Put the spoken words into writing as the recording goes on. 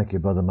Thank you,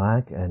 Brother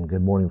Mike, and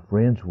good morning,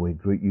 friends. We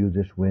greet you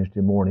this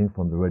Wednesday morning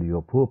from the radio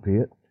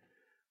Pulpit,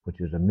 which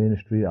is a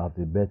ministry of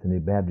the Bethany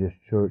Baptist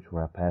Church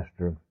where I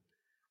pastor.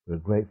 We're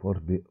grateful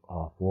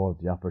for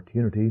the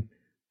opportunity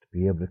to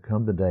be able to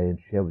come today and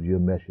share with you a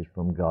message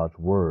from God's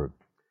Word.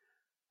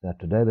 Now,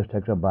 today, let's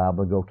take our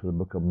Bible and go to the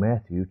book of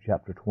Matthew,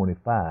 chapter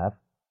 25.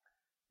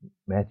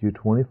 Matthew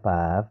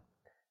 25,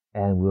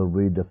 and we'll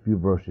read a few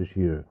verses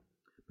here.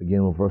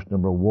 Begin with verse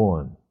number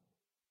 1.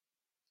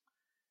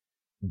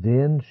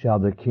 Then shall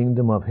the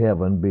kingdom of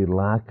heaven be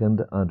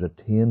likened unto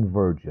 10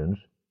 virgins,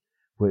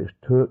 which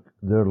took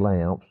their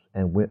lamps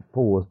and went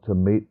forth to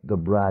meet the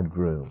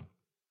bridegroom.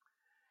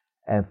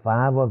 And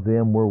 5 of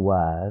them were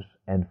wise,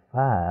 and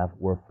 5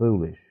 were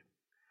foolish.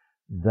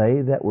 They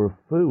that were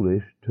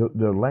foolish took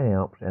their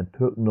lamps and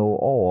took no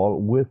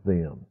oil with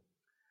them.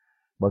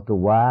 But the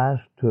wise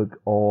took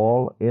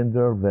oil in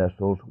their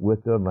vessels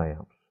with their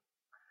lamps.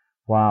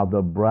 While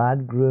the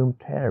bridegroom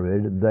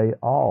tarried, they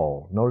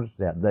all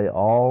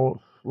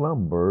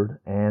slumbered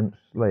and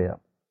slept.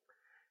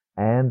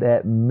 And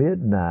at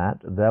midnight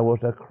there was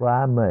a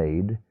cry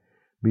made,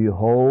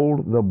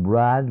 Behold, the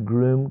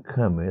bridegroom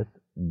cometh,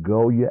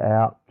 go ye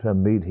out to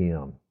meet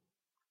him.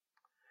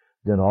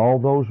 Then all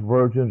those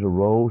virgins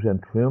arose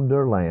and trimmed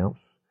their lamps.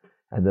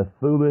 And the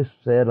foolish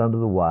said unto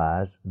the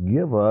wise,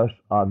 Give us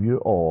of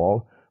your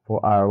oil,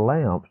 for our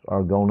lamps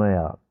are gone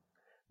out.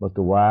 But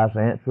the wise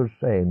answered,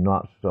 saying,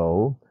 Not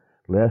so,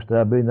 lest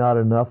there be not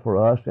enough for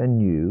us and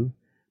you,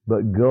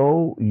 but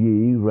go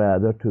ye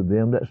rather to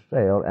them that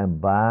sell,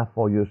 and buy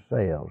for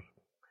yourselves.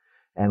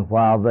 And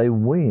while they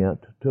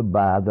went to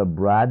buy, the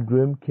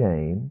bridegroom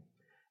came,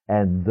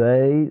 and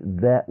they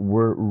that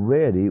were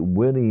ready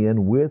went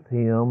in with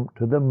him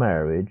to the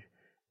marriage,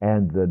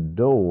 and the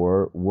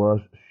door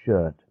was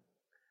shut.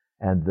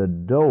 And the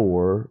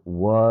door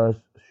was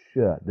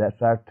shut.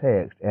 That's our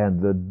text.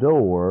 And the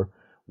door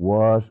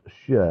was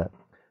shut.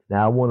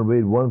 Now I want to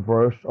read one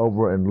verse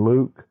over in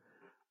Luke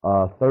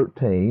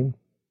 13,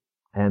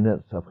 and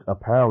it's a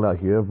parallel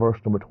here, verse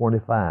number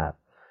 25.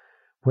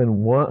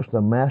 When once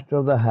the master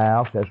of the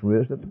house has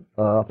risen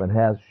up and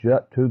has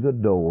shut to the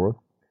door,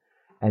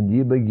 and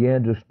ye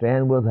begin to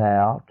stand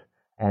without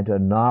and to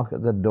knock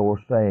at the door,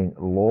 saying,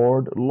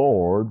 Lord,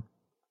 Lord,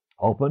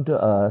 open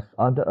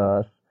unto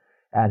us,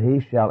 and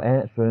he shall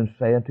answer and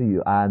say unto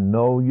you, I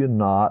know you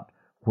not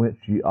whence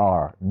ye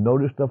are.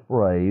 Notice the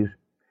phrase,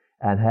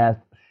 and hath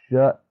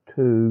shut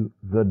to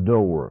the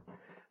door.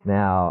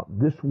 Now,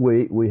 this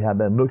week we have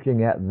been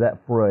looking at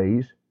that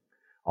phrase.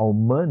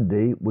 On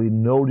Monday, we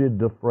noted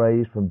the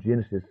phrase from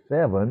Genesis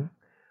 7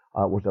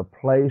 was a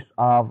place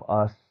of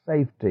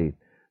safety.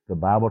 The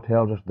Bible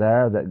tells us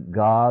there that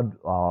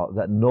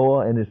that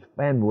Noah and his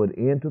family went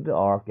into the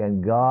ark,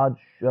 and God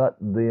shut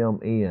them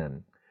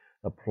in.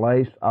 A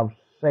place of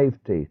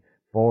safety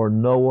for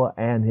Noah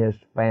and his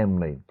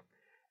family.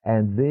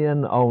 And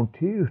then on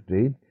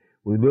Tuesday,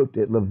 we looked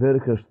at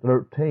Leviticus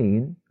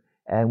 13,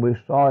 and we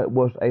saw it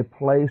was a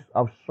place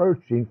of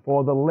searching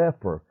for the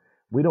leper.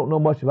 We don't know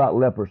much about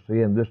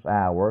leprosy in this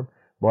hour,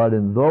 but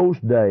in those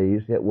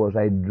days it was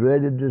a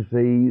dreaded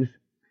disease.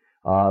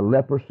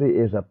 Leprosy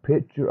is a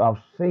picture of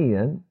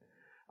sin,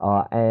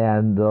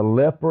 and the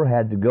leper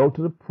had to go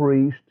to the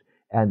priest,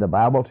 and the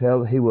Bible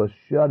tells he was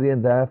shut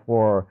in there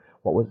for,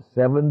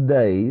 7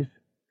 days.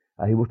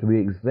 He was to be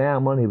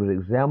examined. He was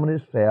examining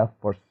himself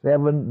for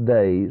 7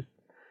 days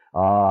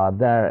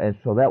there, and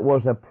so that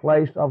was a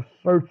place of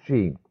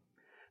searching.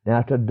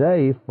 Now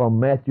today, from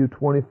Matthew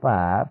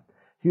 25,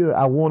 here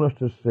I want us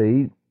to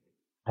see,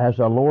 as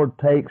the Lord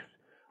takes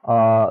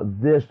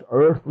this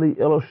earthly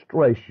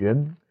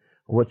illustration,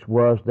 which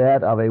was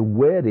that of a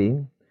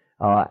wedding,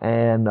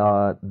 and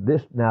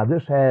this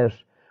has,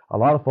 a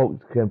lot of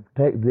folks can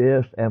take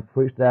this and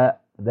preach that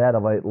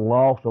of a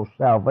loss of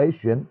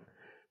salvation,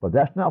 but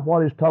that's not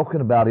what he's talking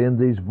about in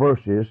these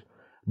verses.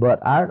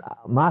 But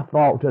my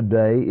thought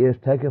today is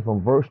taken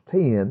from verse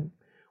 10,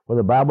 where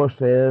the Bible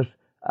says,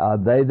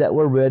 they that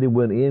were ready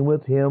went in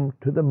with him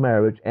to the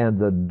marriage, and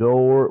the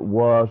door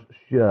was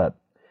shut.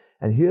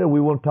 And here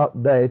we want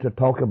to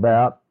talk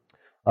about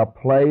a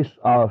place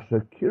of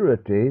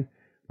security,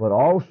 but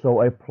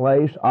also a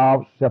place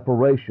of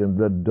separation.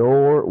 The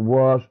door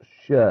was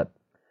shut.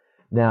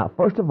 Now,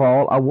 first of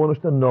all, I want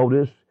us to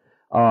notice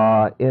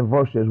in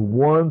verses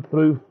 1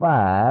 through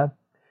 5,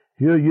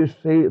 here you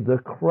see the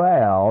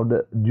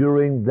crowd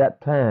during that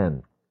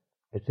time.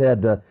 It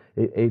said,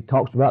 it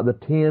talks about the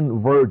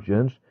 10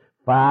 virgins.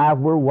 5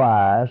 were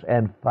wise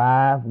and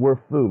 5 were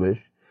foolish.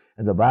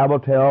 And the Bible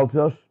tells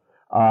us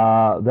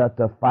that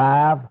the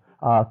 5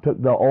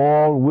 took the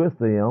oil with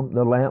them,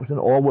 the lamps and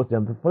oil with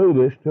them. The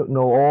foolish took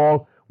no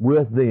oil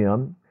with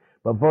them.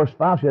 But verse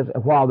 5 says,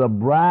 While the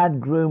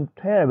bridegroom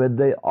tarried,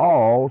 they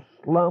all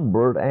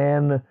slumbered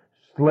and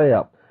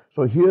slept.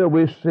 So here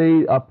we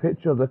see a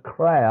picture of the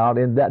crowd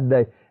in that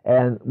day.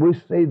 And we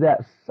see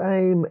that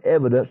same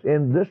evidence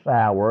in this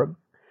hour.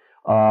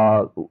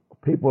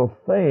 People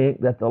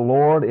think that the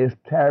Lord is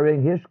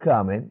tarrying his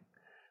coming,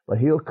 but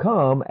he'll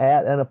come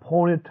at an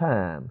appointed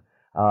time.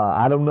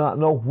 I do not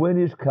know when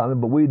he's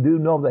coming, but we do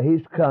know that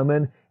he's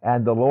coming,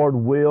 and the Lord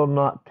will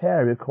not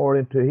tarry,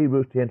 according to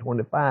Hebrews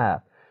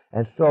 10:25.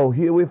 And so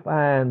here we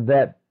find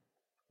that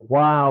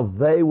while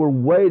they were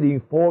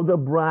waiting for the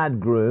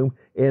bridegroom,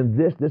 in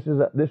this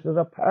is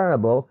a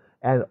parable,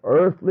 an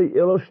earthly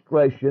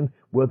illustration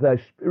with a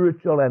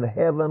spiritual and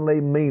heavenly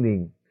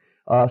meaning.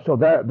 So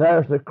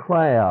there's the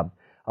crowd.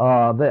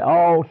 They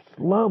all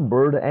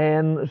slumbered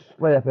and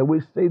slept, and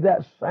we see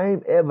that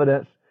same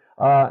evidence,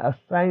 a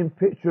same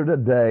picture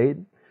today.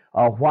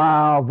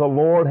 While the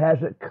Lord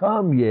hasn't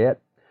come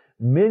yet,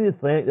 many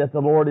think that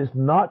the Lord is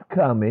not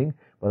coming.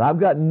 But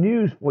I've got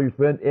news for you,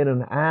 friend. In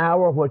an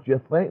hour which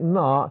you think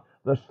not,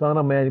 the Son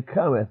of Man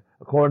cometh,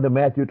 according to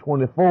Matthew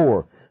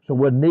 24. So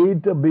we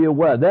need to be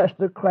aware. That's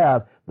the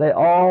crowd. They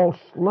all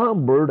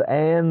slumbered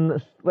and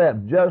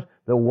slept, just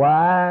the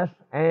wise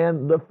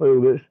and the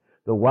foolish.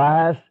 The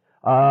wise,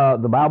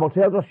 the Bible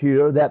tells us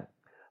here that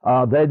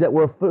they that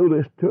were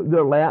foolish took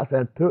their lamps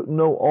and took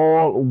no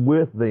oil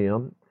with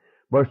them.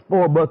 Verse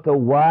 4, but the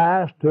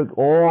wise took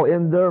oil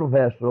in their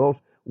vessels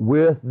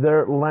with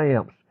their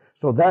lamps.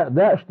 So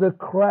that's the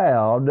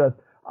crowd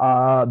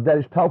that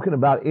is talking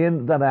about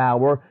in that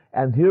hour.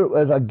 And here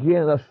is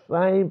again the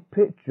same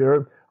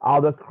picture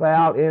of the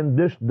crowd in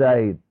this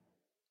day.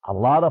 A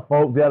lot of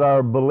folk that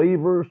are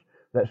believers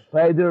that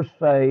say they're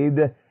saved,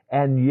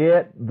 and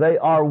yet they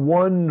are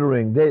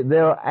wondering.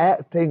 They're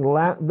acting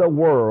like the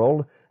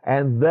world,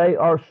 and they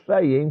are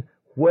saying,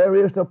 where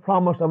is the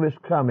promise of his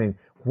coming?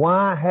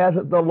 Why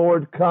hasn't the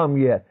Lord come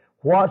yet?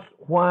 What's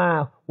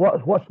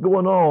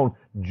going on?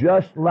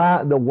 Just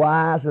like the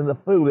wise and the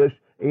foolish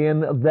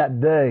in that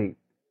day.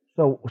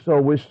 So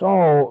we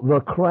saw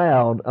the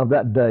crowd of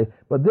that day.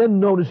 But then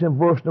notice in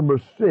verse number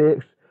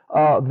 6,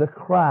 the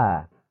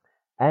cry.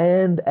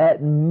 And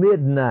at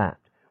midnight,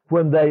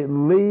 when they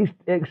least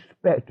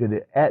expected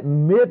it, at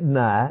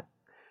midnight,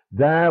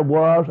 there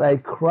was a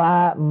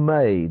cry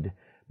made.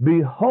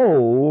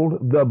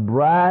 Behold, the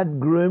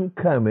bridegroom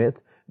cometh,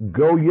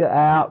 go ye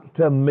out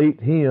to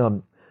meet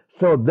him.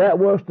 So that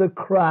was the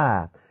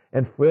cry.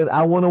 And friend,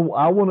 I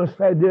want to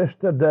say this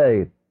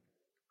today.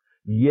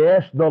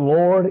 Yes, the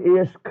Lord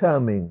is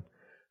coming.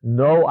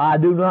 No, I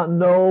do not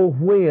know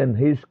when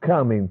he's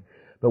coming,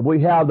 but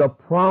we have the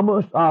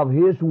promise of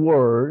his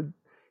word.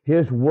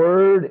 His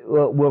word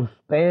will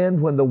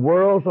stand when the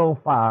world's on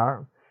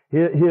fire.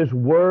 His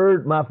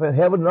word, my friend,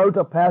 heaven and earth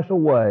will pass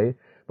away,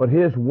 but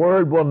his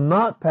word will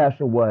not pass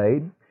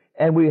away.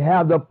 And we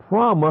have the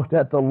promise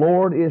that the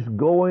Lord is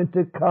going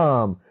to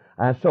come.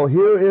 And so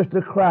here is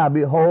the cry,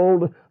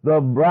 behold, the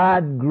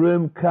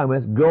bridegroom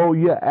cometh, go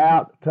ye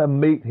out to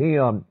meet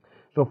him.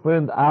 So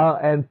friends,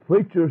 and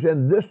preachers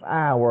in this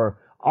hour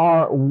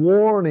are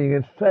warning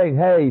and saying,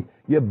 hey,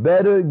 you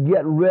better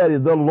get ready.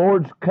 The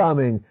Lord's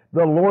coming.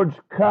 The Lord's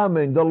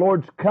coming. The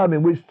Lord's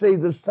coming. We see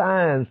the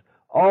signs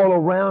all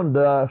around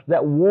us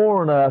that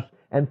warn us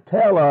and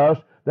tell us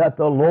that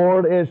the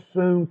Lord is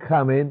soon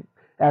coming.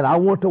 And I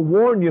want to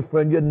warn you,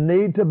 friend, you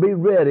need to be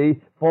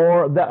ready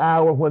for the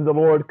hour when the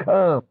Lord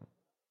comes.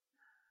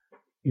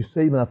 You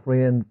see, my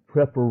friend,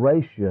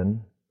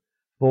 preparation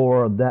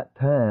for that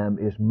time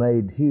is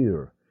made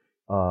here.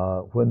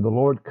 When the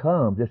Lord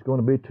comes, it's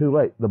going to be too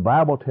late. The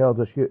Bible tells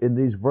us here in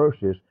these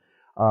verses,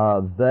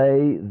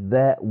 they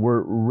that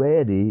were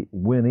ready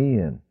went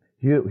in.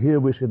 Here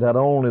we see not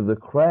only the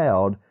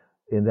crowd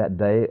in that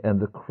day and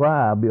the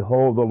cry,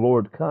 behold, the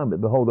Lord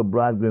cometh, behold, the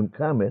bridegroom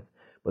cometh,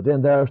 but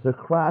then there's the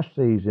cry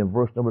sees in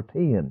verse number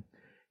 10.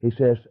 He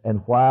says,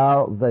 and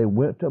while they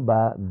went to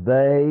buy,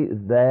 they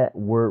that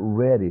were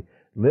ready.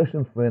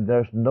 Listen, friend,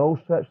 there's no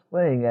such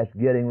thing as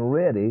getting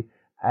ready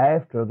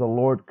after the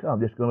Lord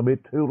comes. It's going to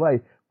be too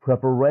late.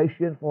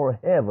 Preparation for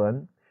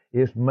heaven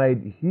is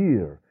made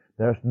here.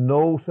 There's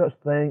no such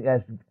thing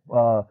as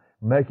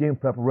making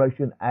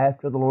preparation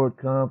after the Lord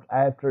comes,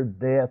 after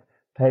death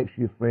takes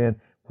you, friend.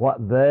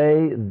 What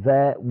they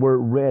that were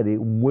ready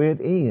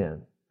went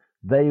in.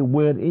 They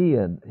went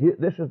in.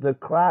 This is the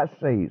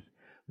crisis.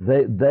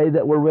 They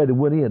that were ready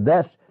went in.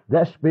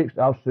 That speaks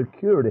of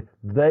security.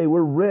 They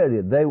were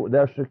ready.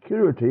 Their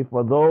security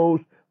for those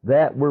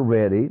that were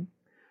ready.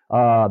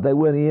 They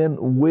went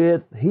in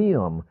with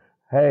him.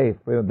 Hey,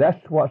 friend,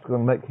 that's what's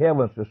going to make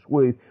heaven so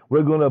sweet.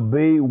 We're going to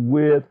be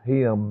with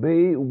him.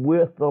 Be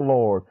with the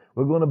Lord.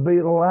 We're going to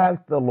be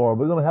like the Lord.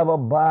 We're going to have a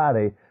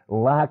body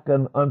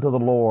likened unto the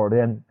Lord.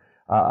 And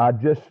I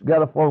just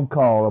got a phone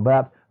call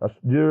about a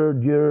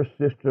dear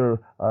sister,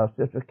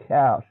 Sister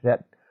Couch,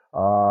 that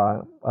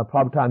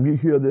probably the time you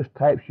hear this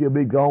tape, she'll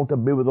be gone to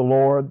be with the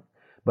Lord.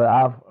 But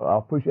I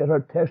appreciate her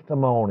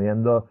testimony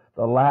and the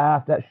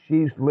life that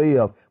she's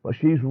lived. But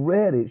she's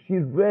ready.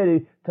 She's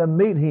ready to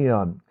meet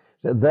him.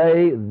 So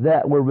they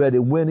that were ready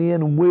went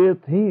in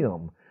with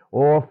him.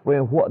 Or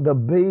friend, what to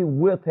be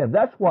with him.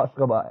 That's what's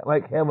going to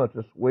make heaven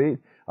so sweet.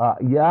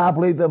 Yeah, I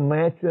believe the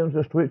mansions,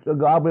 the streets of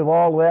God, I believe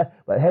all that.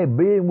 But hey,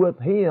 being with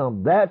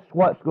him, that's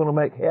what's going to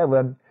make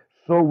heaven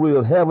so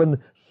real.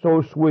 Heaven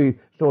so sweet.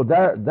 So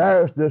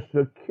there's the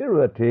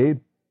security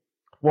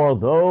for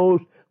those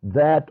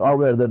that are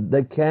ready.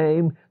 They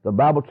came, the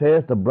Bible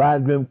says, the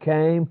bridegroom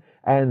came,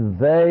 and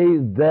they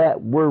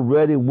that were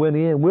ready went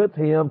in with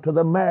him to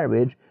the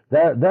marriage.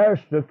 Their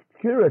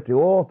security.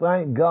 Oh,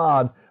 thank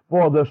God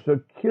for the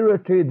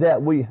security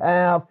that we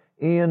have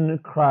in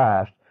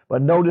Christ.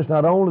 But notice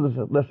not only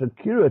the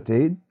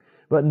security,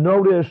 but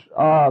notice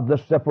the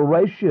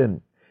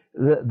separation.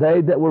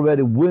 They that were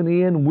ready went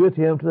in with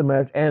him to the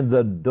marriage, and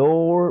the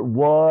door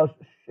was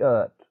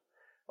shut.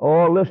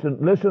 Oh, listen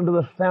to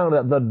the sound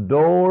of that. The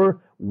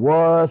door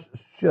was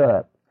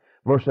shut.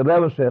 Verse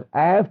 11 says,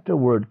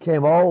 afterward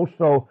came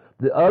also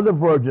the other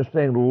virgins,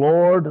 saying,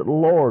 Lord,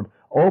 Lord,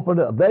 open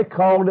to us. They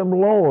called him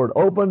Lord,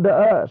 open to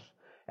us.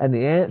 And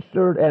he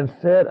answered and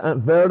said,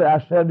 verily I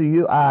said to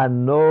you, I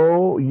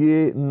know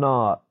ye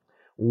not.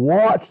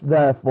 Watch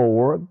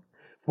therefore,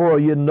 for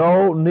you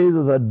know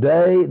neither the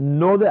day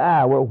nor the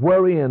hour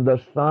wherein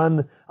the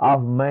Son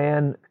of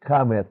Man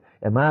cometh.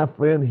 And my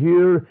friend,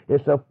 here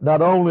it's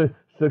not only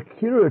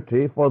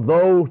security for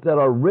those that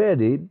are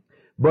ready,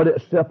 but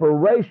it's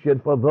separation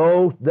for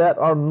those that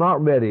are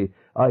not ready.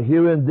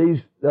 Here in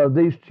these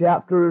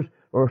chapters,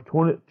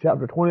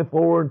 chapter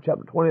 24 and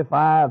chapter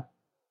 25,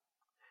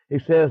 he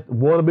says,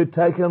 one will be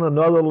taken,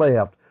 another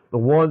left. The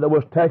one that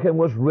was taken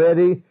was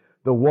ready.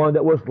 The one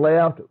that was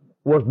left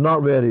was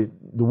not ready.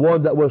 The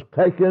one that was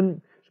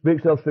taken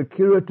speaks of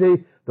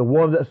security. The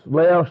one that's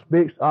left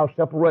speaks of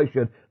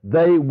separation.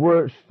 They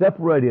were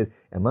separated.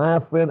 And my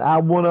friend, I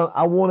want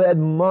to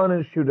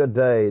admonish you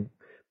today.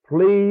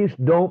 Please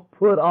don't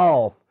put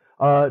off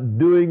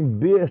doing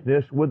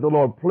business with the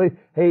Lord. Please,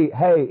 hey,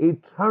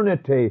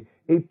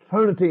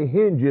 eternity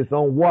hinges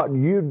on what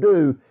you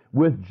do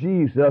with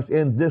Jesus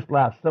in this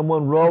life.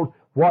 Someone wrote,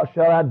 what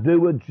shall I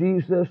do with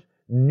Jesus?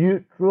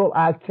 Neutral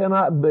I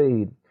cannot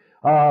be.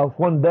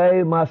 One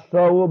day my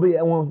soul will be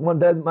asking,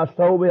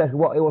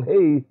 what will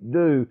he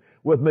do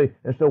with me?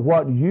 And so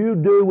what you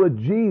do with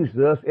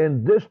Jesus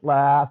in this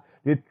life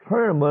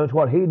determines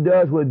what he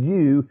does with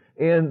you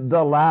in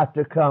the life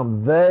to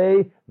come.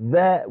 They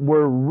that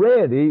were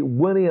ready,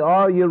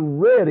 are you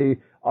ready?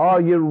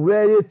 Are you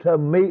ready to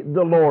meet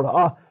the Lord?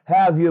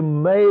 Have you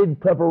made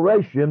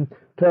preparation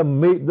to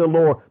meet the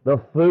Lord? The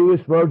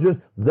foolish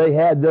virgins, they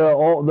had their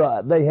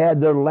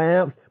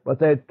lamps, but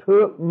they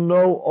took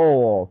no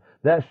oil.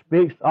 That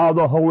speaks of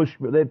the Holy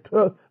Spirit. They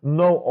took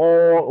no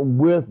oil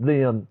with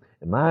them.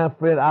 And my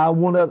friend, I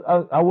want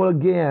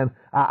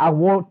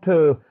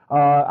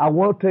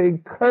to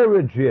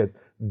encourage you.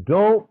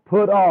 Don't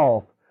put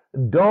off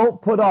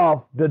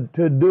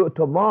to do it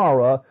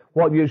tomorrow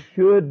what you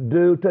should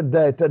do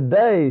today.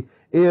 Today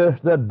is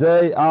the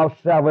day of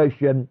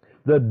salvation.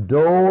 The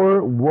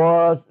door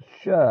was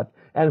shut.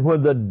 And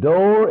when the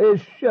door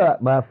is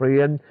shut, my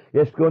friend,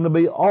 it's going to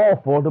be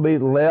awful to be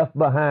left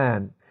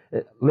behind.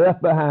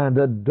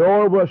 The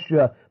door was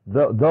shut.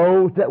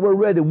 Those that were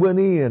ready went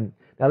in.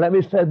 Now let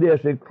me say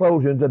this in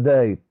closing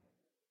today.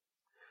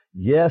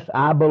 Yes,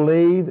 I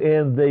believe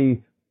in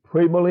the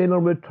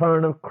premillennial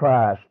return of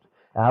Christ.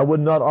 I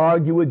would not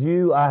argue with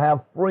you. I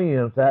have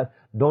friends that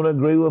don't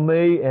agree with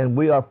me, and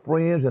we are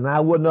friends, and I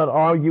would not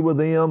argue with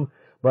them.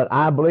 But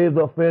I believe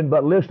the friend.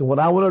 But listen, when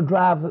I want to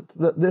drive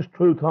this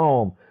truth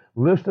home,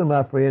 listen,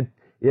 my friend,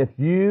 if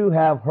you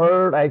have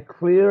heard a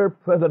clear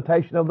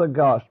presentation of the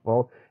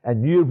gospel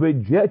and you've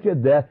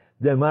rejected that,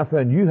 then, my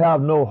friend, you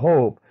have no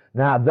hope.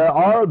 Now, there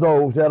are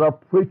those that are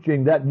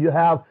preaching that you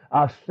have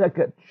a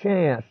second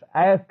chance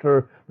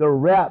after the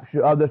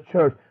rapture of the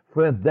church.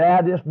 Friend,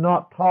 that is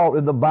not taught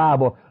in the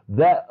Bible.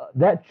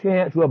 That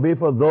chance will be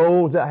for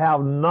those that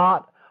have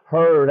not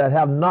heard, that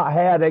have not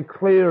had a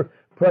clear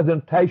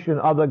presentation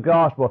of the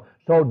gospel.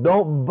 So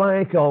don't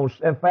bank on.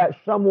 In fact,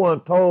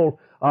 someone told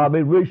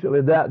me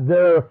recently that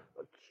their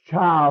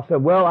child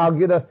said, well,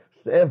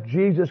 if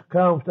Jesus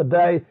comes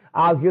today,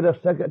 I'll get a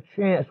second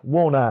chance,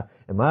 won't I?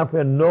 And my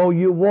friend, no,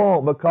 you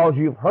won't, because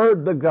you've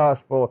heard the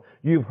gospel.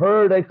 You've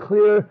heard a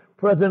clear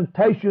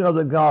presentation of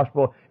the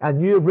gospel,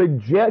 and you've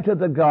rejected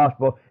the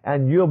gospel,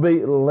 and you'll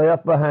be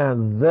left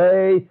behind.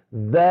 They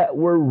that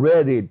were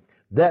ready.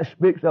 That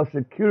speaks of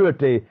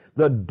security.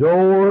 The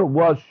door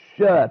was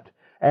shut,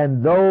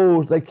 and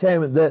those that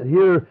came, that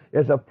here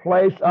is a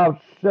place of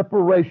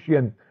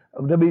separation,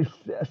 to be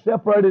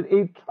separated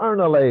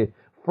eternally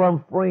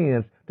from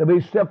friends, to be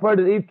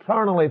separated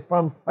eternally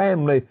from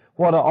family.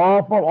 What an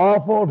awful,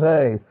 awful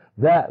day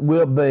that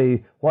will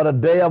be. What a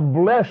day of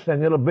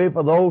blessing it'll be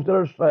for those that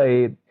are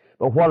saved.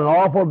 But what an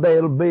awful day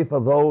it'll be for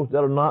those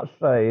that are not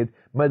saved.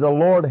 May the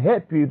Lord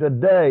help you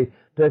today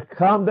to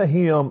come to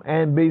him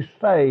and be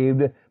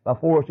saved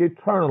before it's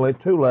eternally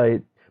too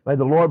late. May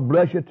the Lord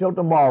bless you till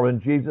tomorrow in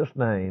Jesus'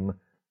 name.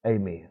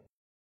 Amen.